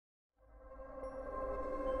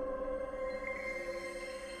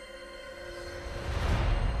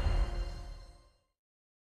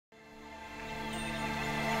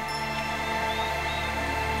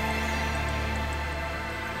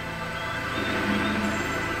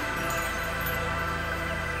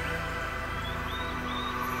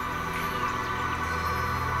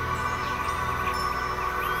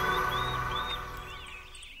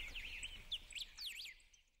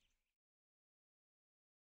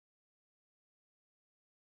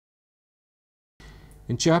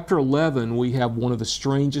In chapter 11, we have one of the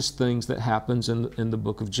strangest things that happens in the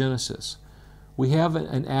book of Genesis. We have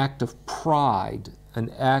an act of pride, an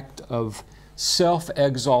act of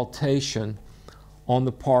self-exaltation on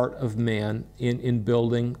the part of man in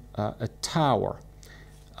building a tower.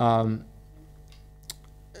 And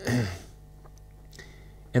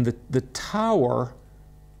the tower,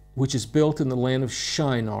 which is built in the land of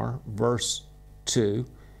Shinar, verse 2,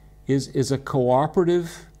 is a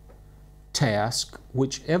cooperative task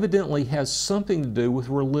which evidently has something to do with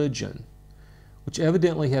religion, which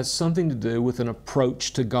evidently has something to do with an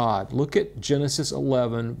approach to God. Look at Genesis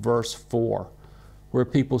 11, verse 4, where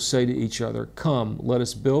people say to each other, "Come, let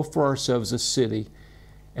us build for ourselves a city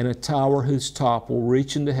and a tower whose top will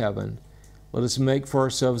reach into heaven. Let us make for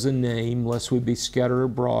ourselves a name, lest we be scattered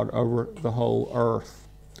abroad over the whole earth."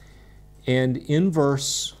 And in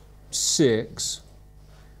verse 6,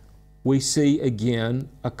 we see again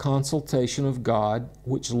a consultation of God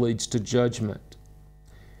which leads to judgment,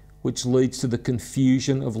 which leads to the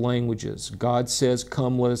confusion of languages. God says,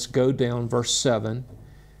 "Come, let us go down," verse 7,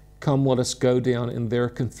 "Come, let us go down and there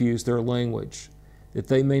confuse their language, that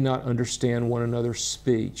they may not understand one another's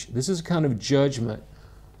speech." This is a kind of judgment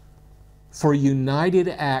for united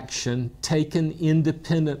action taken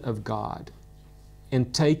independent of God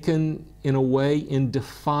and taken in a way in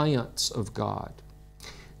defiance of God.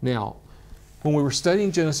 Now, when we were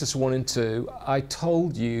studying Genesis 1 and 2, I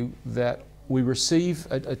told you that we receive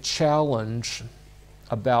a challenge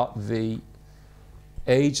about the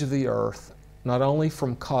age of the earth, not only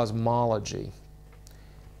from cosmology,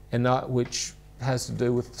 and which has to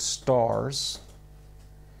do with stars,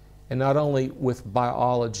 and not only with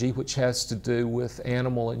biology, which has to do with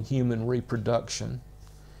animal and human reproduction,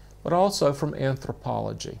 but also from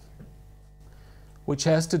anthropology, which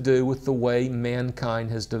has to do with the way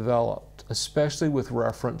mankind has developed, especially with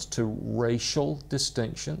reference to racial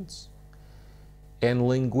distinctions and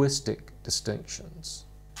linguistic distinctions.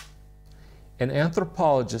 And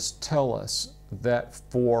anthropologists tell us that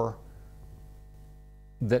to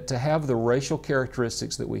have the racial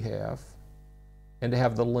characteristics that we have and to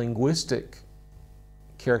have the linguistic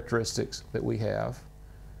characteristics that we have,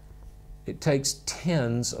 it takes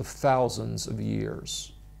tens of thousands of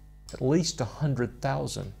years, at least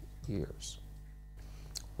 100,000 years.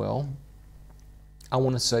 Well, I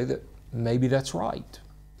want to say that maybe that's right.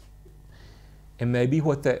 And maybe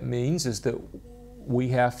what that means is that we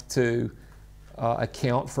have to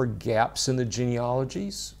account for gaps in the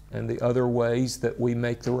genealogies and the other ways that we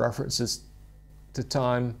make the references to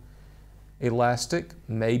time elastic.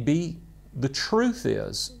 Maybe the truth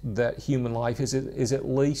is that human life is at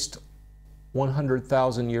least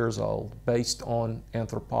 100,000 years old based on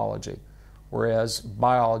anthropology, whereas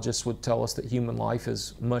biologists would tell us that human life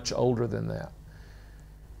is much older than that.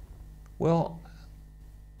 Well,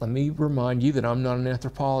 let me remind you that I'm not an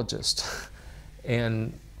anthropologist,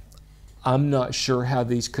 and I'm not sure how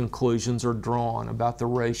these conclusions are drawn about the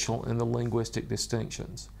racial and the linguistic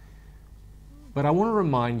distinctions. But I want to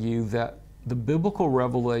remind you that the biblical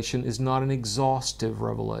revelation is not an exhaustive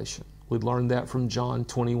revelation. We learned that from John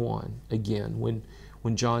 21, again,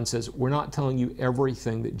 when John says, "We're not telling you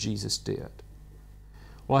everything that Jesus did."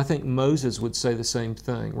 Well, I think Moses would say the same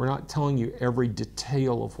thing. We're not telling you every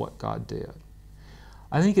detail of what God did.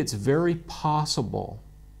 I think it's very possible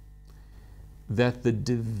that the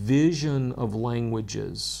division of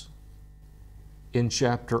languages in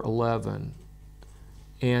chapter 11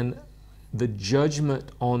 and the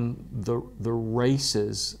judgment on the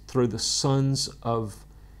races through the sons of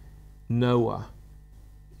Noah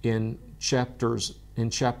in chapter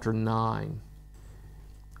 9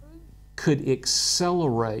 could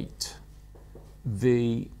accelerate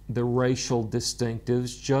the racial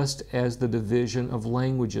distinctives just as the division of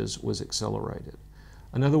languages was accelerated.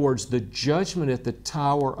 In other words, the judgment at the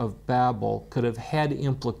Tower of Babel could have had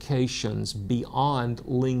implications beyond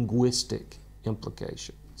linguistic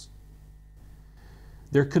implications.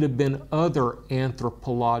 There could have been other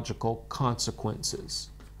anthropological consequences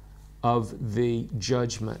of the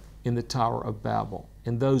judgment in the Tower of Babel,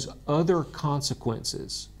 and those other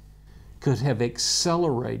consequences could have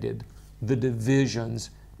accelerated the divisions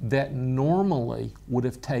that normally would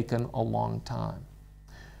have taken a long time.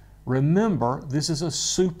 Remember, this is a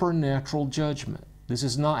supernatural judgment. This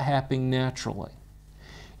is not happening naturally.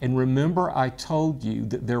 And remember, I told you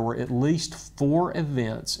that there were at least 4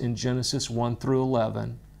 events in Genesis 1 through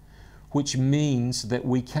 11, which means that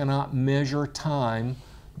we cannot measure time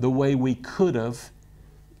the way we could have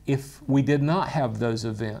if we did not have those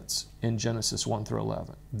events in Genesis 1 through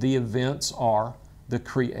 11. The events are the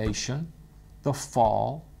creation, the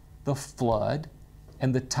fall, the flood,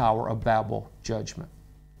 and the Tower of Babel judgment.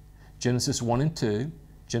 Genesis 1 and 2,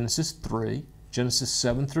 Genesis 3, Genesis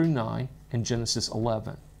 7 through 9, and Genesis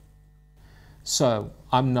 11. So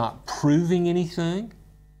I'm not proving anything.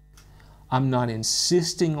 I'm not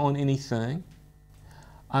insisting on anything.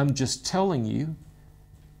 I'm just telling you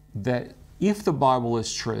that if the Bible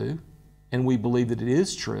is true, and we believe that it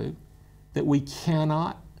is true, that we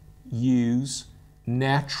cannot use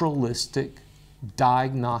naturalistic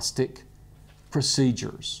diagnostic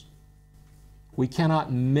procedures. We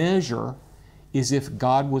cannot measure as if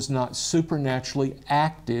God was not supernaturally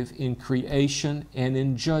active in creation and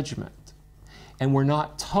in judgment. And we're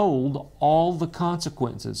not told all the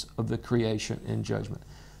consequences of the creation and judgment.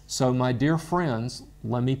 So, my dear friends,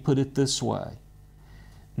 let me put it this way.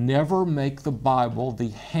 Never make the Bible the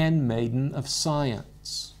handmaiden of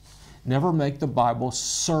science. Never make the Bible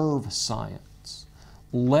serve science.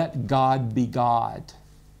 Let God be God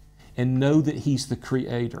and know that He's the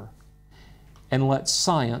Creator. And let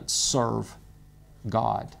science serve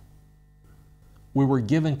God. We were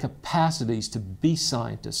given capacities to be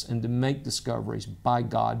scientists and to make discoveries by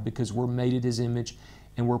God because we're made in His image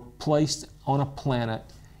and we're placed on a planet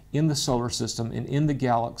in the solar system and in the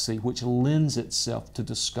galaxy which lends itself to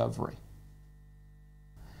discovery.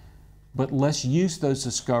 But let's use those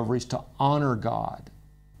discoveries to honor God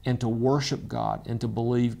and to worship God and to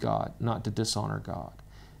believe God, not to dishonor God.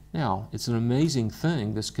 Now, it's an amazing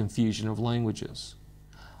thing, this confusion of languages.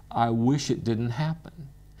 I wish it didn't happen,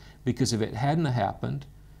 because if it hadn't happened,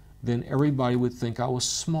 then everybody would think I was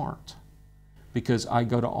smart. Because I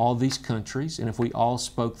go to all these countries, and if we all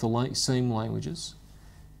spoke the same languages,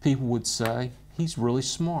 people would say, he's really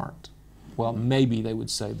smart. Well, maybe they would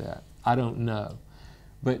say that. I don't know.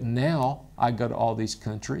 But now I go to all these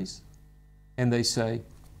countries, and they say,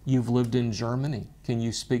 you've lived in Germany. Can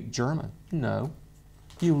you speak German? No.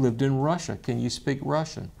 You lived in Russia. Can you speak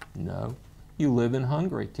Russian? No. You live in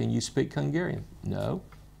Hungary. Can you speak Hungarian? No.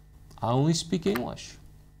 I only speak English.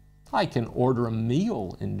 I can order a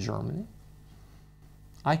meal in Germany.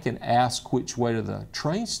 I can ask which way to the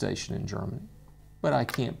train station in Germany, but I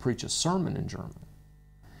can't preach a sermon in German.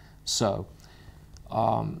 So,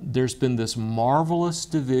 there's been this marvelous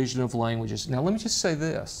division of languages. Now, let me just say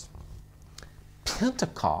this.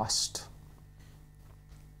 Pentecost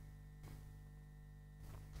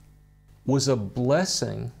was a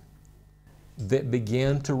blessing that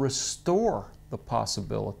began to restore the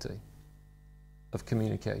possibility of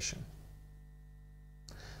communication.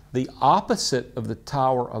 The opposite of the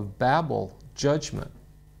Tower of Babel judgment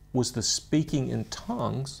was the speaking in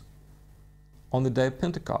tongues on the day of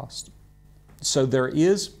Pentecost. So there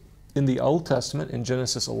is, in the Old Testament, in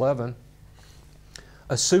Genesis 11,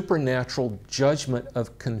 a supernatural judgment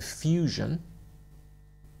of confusion.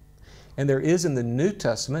 And there is in the New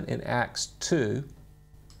Testament, in Acts 2,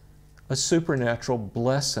 a supernatural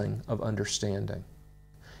blessing of understanding.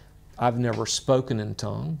 I've never spoken in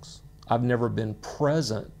tongues. I've never been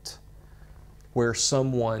present where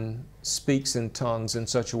someone speaks in tongues in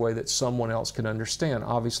such a way that someone else can understand.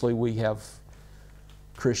 Obviously, we have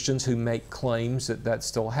Christians who make claims that that's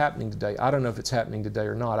still happening today. I don't know if it's happening today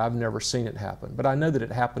or not. I've never seen it happen. But I know that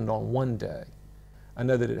it happened on one day. I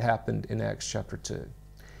know that it happened in Acts chapter 2.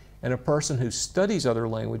 And a person who studies other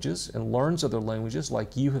languages and learns other languages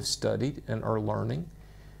like you have studied and are learning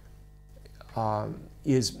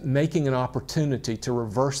is making an opportunity to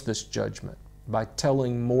reverse this judgment by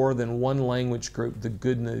telling more than one language group the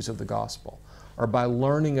good news of the gospel, or by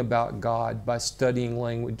learning about God by studying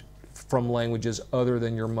language from languages other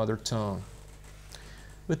than your mother tongue.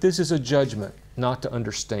 But this is a judgment not to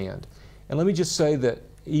understand. And let me just say that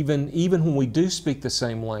even when we do speak the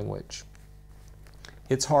same language,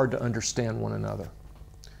 it's hard to understand one another.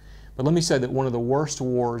 But let me say that one of the worst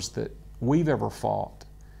wars that we've ever fought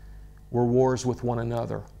were wars with one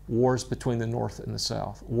another, wars between the North and the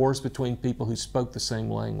South, wars between people who spoke the same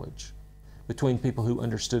language, between people who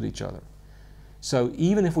understood each other. So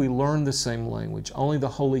even if we learn the same language, only the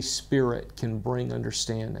Holy Spirit can bring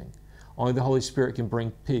understanding. Only the Holy Spirit can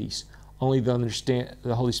bring peace. Only the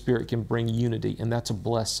Holy Spirit can bring unity, and that's a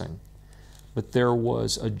blessing. But there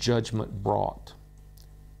was a judgment brought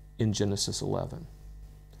in Genesis 11.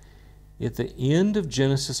 At the end of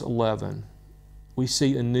Genesis 11, we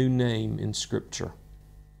see a new name in Scripture.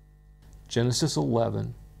 Genesis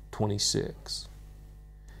 11:26.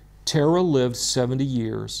 Terah lived 70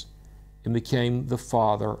 years and became the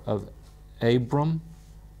father of Abram,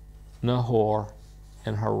 Nahor,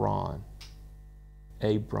 and Haran.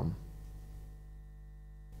 Abram.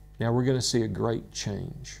 Now we're going to see a great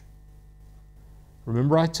change.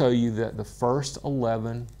 Remember, I told you that the first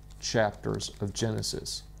 11 chapters of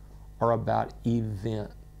Genesis are about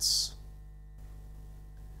events.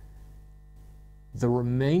 The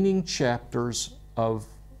remaining chapters of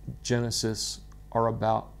Genesis are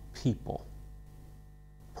about people,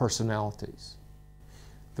 personalities.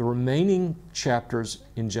 The remaining chapters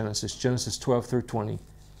in Genesis, Genesis 12 through 20,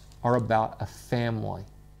 are about a family.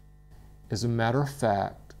 As a matter of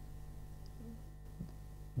fact,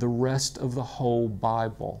 the rest of the whole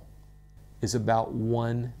Bible is about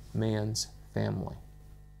one man's family.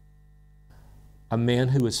 A man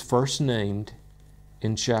who is first named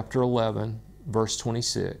in chapter 11, verse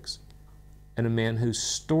 26, and a man whose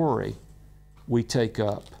story we take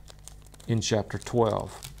up in chapter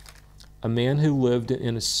 12. A man who lived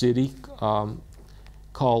in a city called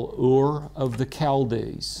Ur of the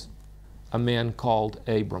Chaldees, a man called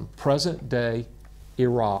Abram, present-day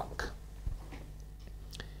Iraq.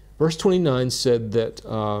 Verse 29 said that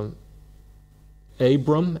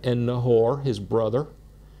Abram and Nahor, his brother,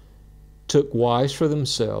 took wives for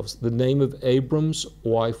themselves. The name of Abram's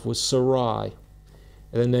wife was Sarai,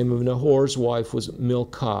 and the name of Nahor's wife was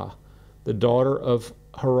Milcah, the daughter of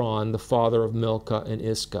Haran, the father of Milcah and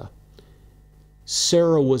Iscah.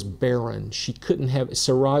 Sarah was barren.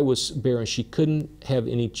 Sarai was barren. She couldn't have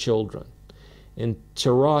any children. And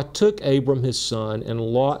Terah took Abram his son, and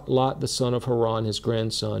Lot the son of Haran, his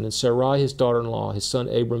grandson, and Sarai his daughter-in-law, his son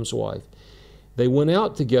Abram's wife. They went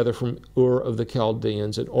out together from Ur of the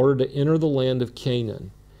Chaldeans in order to enter the land of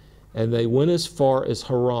Canaan. And they went as far as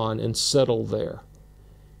Haran and settled there.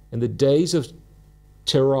 And the days of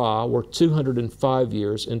Terah were 205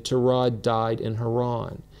 years, and Terah died in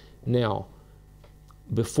Haran. Now,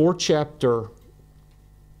 before chapter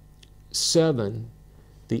 7,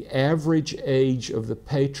 the average age of the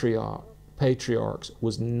patriarchs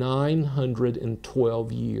was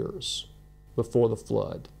 912 years before the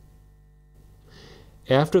flood.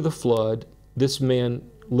 After the flood, this man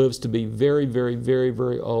lives to be very, very, very,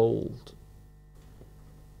 very old.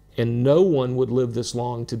 And no one would live this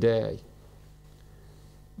long today.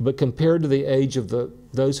 But compared to the age of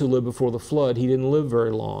those who lived before the flood, he didn't live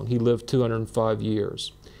very long. He lived 205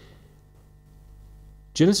 years.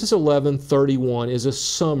 Genesis 11:31 is a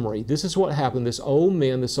summary. This is what happened. This old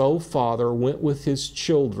man, this old father, went with his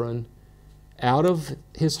children out of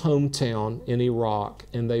his hometown in Iraq,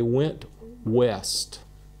 and they went west.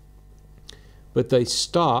 But they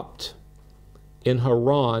stopped in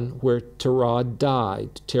Haran where Terah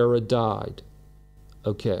died.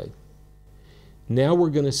 Okay. Now we're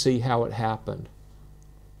going to see how it happened.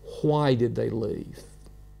 Why did they leave?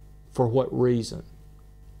 For what reason?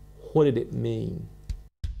 What did it mean?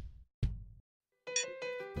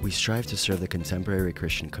 We strive to serve the contemporary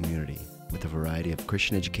Christian community with a variety of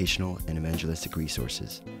Christian educational and evangelistic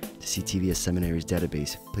resources. To see TVS Seminary's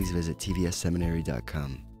database, please visit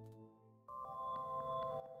tvsseminary.com.